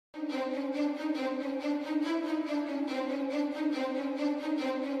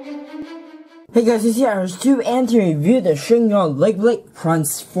Hey guys, it's SY662 and to review the Sheng Yuan Bootleg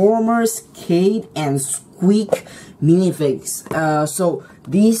Transformers Cade and Sqweeks minifigs. So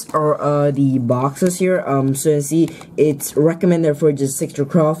these are the boxes here. So you see it's recommended for just extra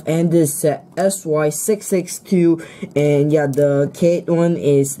craft, and this set SY662, and yeah, the Cade one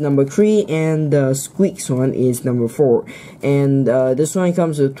is number 3 and the Sqweeks one is number 4. And this one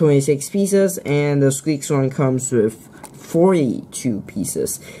comes with 26 pieces and the Sqweeks one comes with 42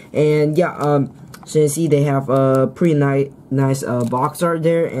 pieces. And yeah, so you see they have a pretty nice box art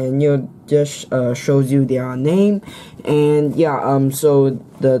there, and just shows you their name. And yeah, so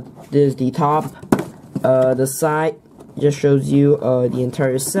there's the top, the side just shows you the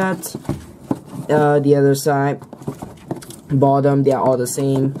entire set, the other side, bottom, they are all the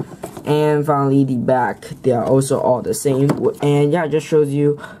same, and finally the back, they are also all the same. And yeah, it just shows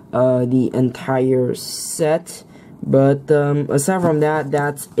you the entire set. But aside from that,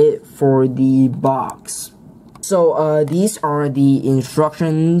 that's it for the box. So these are the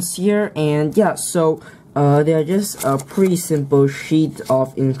instructions here, and yeah, so they're just a pretty simple sheet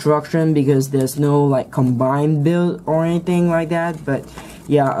of instruction because there's no like combined build or anything like that. But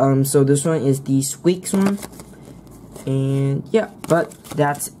yeah, so this one is the Sqweeks one, and yeah, but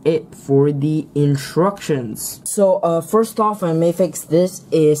that's it for the instructions. So first off, I may fix this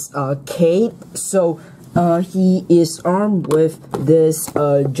is Cade. So he is armed with this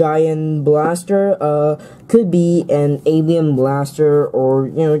giant blaster. Could be an alien blaster, or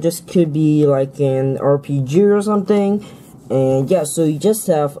just could be like an RPG or something. And yeah, so you just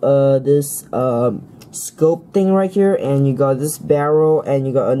have this scope thing right here, and you got this barrel, and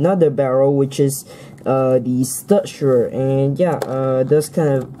you got another barrel which is the stud shooter. And yeah, does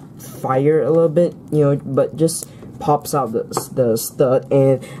kind of fire a little bit, but just pops out the stud,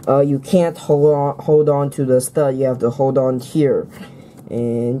 and you can't hold on to the stud, you have to hold on here.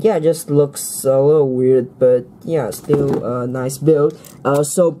 And yeah, it just looks a little weird, but yeah, still a nice build.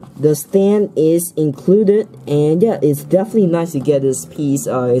 So the stand is included, and yeah, it's definitely nice to get this piece.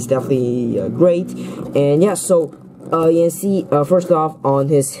 It's definitely great. And yeah, so you can see first off on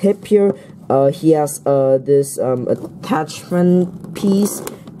his hip here, he has this attachment piece.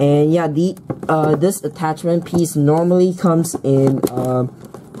 And yeah, this attachment piece normally comes in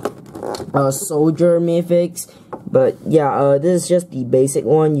soldier minifigs, but yeah, this is just the basic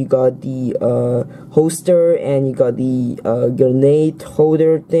one. You got the holster, and you got the grenade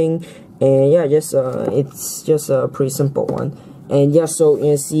holder thing, and yeah, just it's just a pretty simple one. And yeah, so you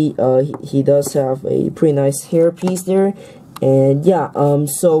can see he does have a pretty nice hairpiece there. And yeah,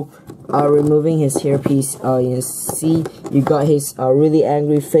 so removing his hairpiece, you can see you got his really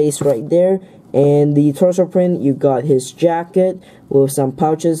angry face right there. And the torso print, you got his jacket with some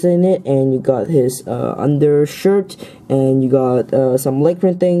pouches in it, and you got his undershirt, and you got some leg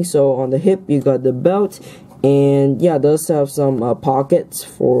print thing. So on the hip, you got the belt, and yeah, does have some pockets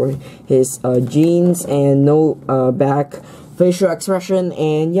for his jeans, and no back facial expression,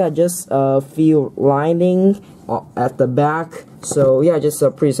 and yeah, just feel lining at the back. So yeah, just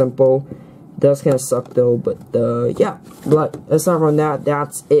pretty simple. Does kind of suck though, but yeah, but aside from that,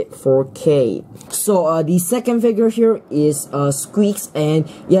 that's it for Cade. So the second figure here is Sqweeks, and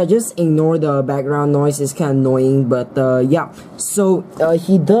yeah, just ignore the background noise, it's kind of annoying, but yeah, so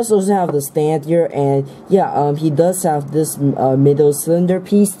he does also have the stand here, and yeah, he does have this middle cylinder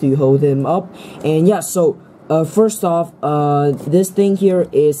piece to hold him up. And yeah, so first off, this thing here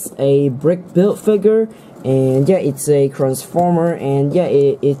is a brick built figure, and yeah, it's a transformer, and yeah,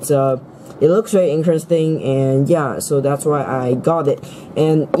 it looks very interesting, and yeah, so that's why I got it.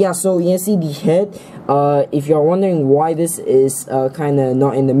 And yeah, so you can see the head. If you're wondering why this is kind of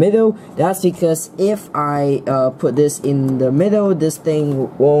not in the middle, that's because if I put this in the middle, this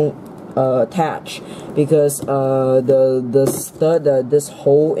thing won't attach, because the stud, this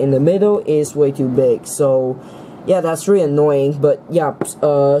hole in the middle is way too big. So yeah, that's really annoying. But yeah,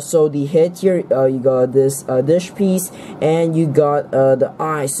 so the head here, you got this dish piece, and you got the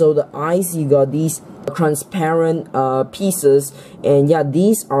eyes. So the eyes, you got these transparent pieces, and yeah,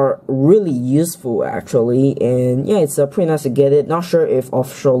 these are really useful actually. And yeah, it's pretty nice to get it. Not sure if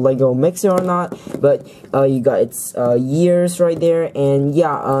official Lego makes it or not, but you got its ears right there. And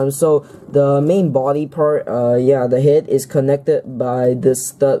yeah, so the main body part, yeah, the head is connected by this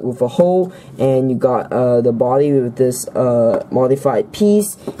stud with a hole, and you got the body with this modified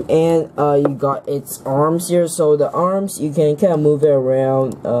piece, and you got its arms here. So the arms, you can kind of move it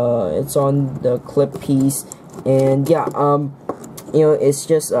around. It's on the clip piece, and yeah, it's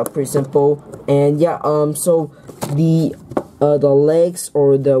just pretty simple. And yeah, so the the legs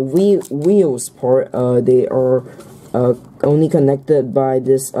or the wheels part, they are only connected by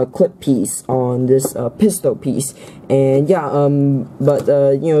this clip piece on this pistol piece. And yeah, but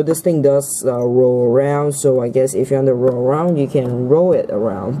you know, this thing does roll around, so I guess if you want to roll around, you can roll it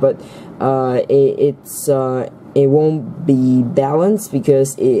around, but it won't be balanced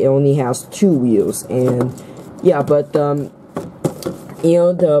because it only has 2 wheels. And yeah, but you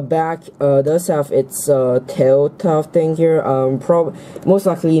know, the back does have its tail type thing here. Most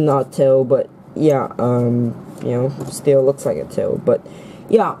likely not tail, but yeah, you know, still looks like a tail. But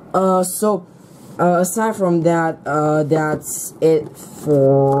yeah, so aside from that, that's it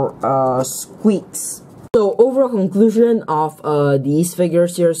for Sqweeks. So overall conclusion of these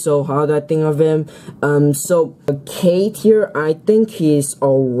figures here. So how do I think of him? So Cade here, I think he's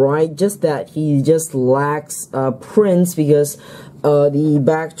alright, just that he just lacks prints, because the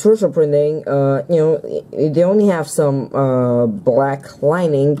back torso printing, you know, they only have some black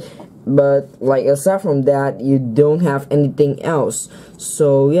lining, but like aside from that, you don't have anything else.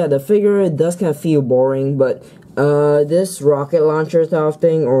 So yeah, the figure does kind of feel boring, but this rocket launcher type of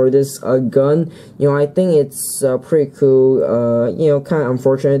thing, or this gun, you know, I think it's pretty cool. You know, kind of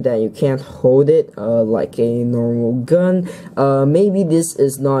unfortunate that you can't hold it like a normal gun. Maybe this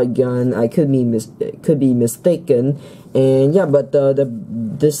is not a gun. I could be mistaken. And yeah, but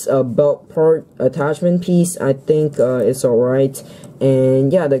this belt part attachment piece, I think it's alright.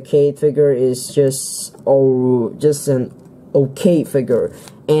 And yeah, the Cade figure is just an okay figure.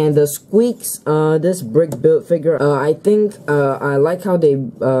 And the Sqweeks, this brick build figure, I think I like how they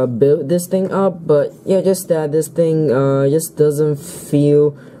built this thing up, but yeah, just that this thing just doesn't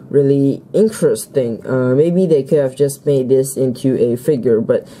feel really interesting. Maybe they could have just made this into a figure,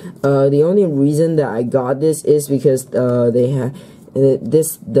 but the only reason that I got this is because they have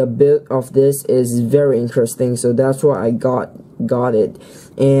the build of this is very interesting, so that's why I got it.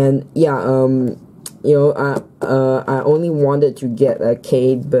 And yeah, you know, I only wanted to get a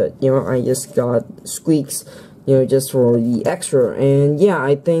Cade, but you know, I just got Sqweeks, you know, just for the extra. And yeah,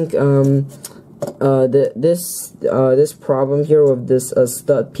 I think this problem here with this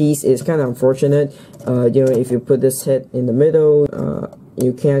stud piece is kind of unfortunate. You know, if you put this head in the middle,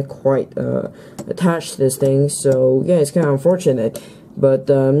 you can't quite attach this thing, so yeah, it's kind of unfortunate. But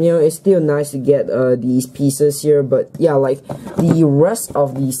you know, it's still nice to get these pieces here. But yeah, like the rest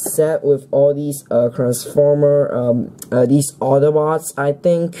of the set with all these Transformer, these Autobots, I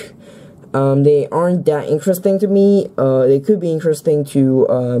think they aren't that interesting to me. They could be interesting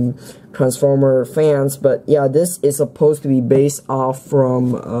to Transformer fans, but yeah, this is supposed to be based off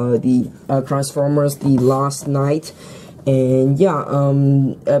from the Transformers The Last Night. And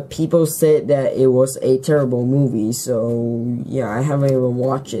yeah, people said that it was a terrible movie, so yeah, I haven't even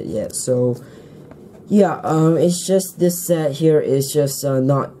watched it yet. So yeah, it's just this set here is just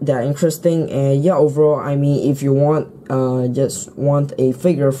not that interesting. And yeah, overall, I mean, if you want just want a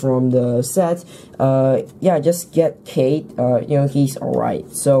figure from the set, yeah, just get Cade. You know, he's alright.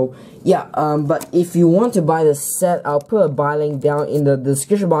 So yeah, but if you want to buy the set, I'll put a buy link down in the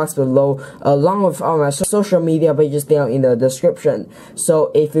description box below, along with all my social media pages down in the description.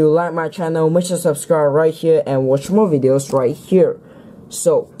 So if you like my channel, make sure to subscribe right here and watch more videos right here.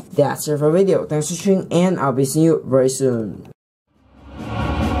 So that's it for the video. Thanks for watching, and I'll be seeing you very soon.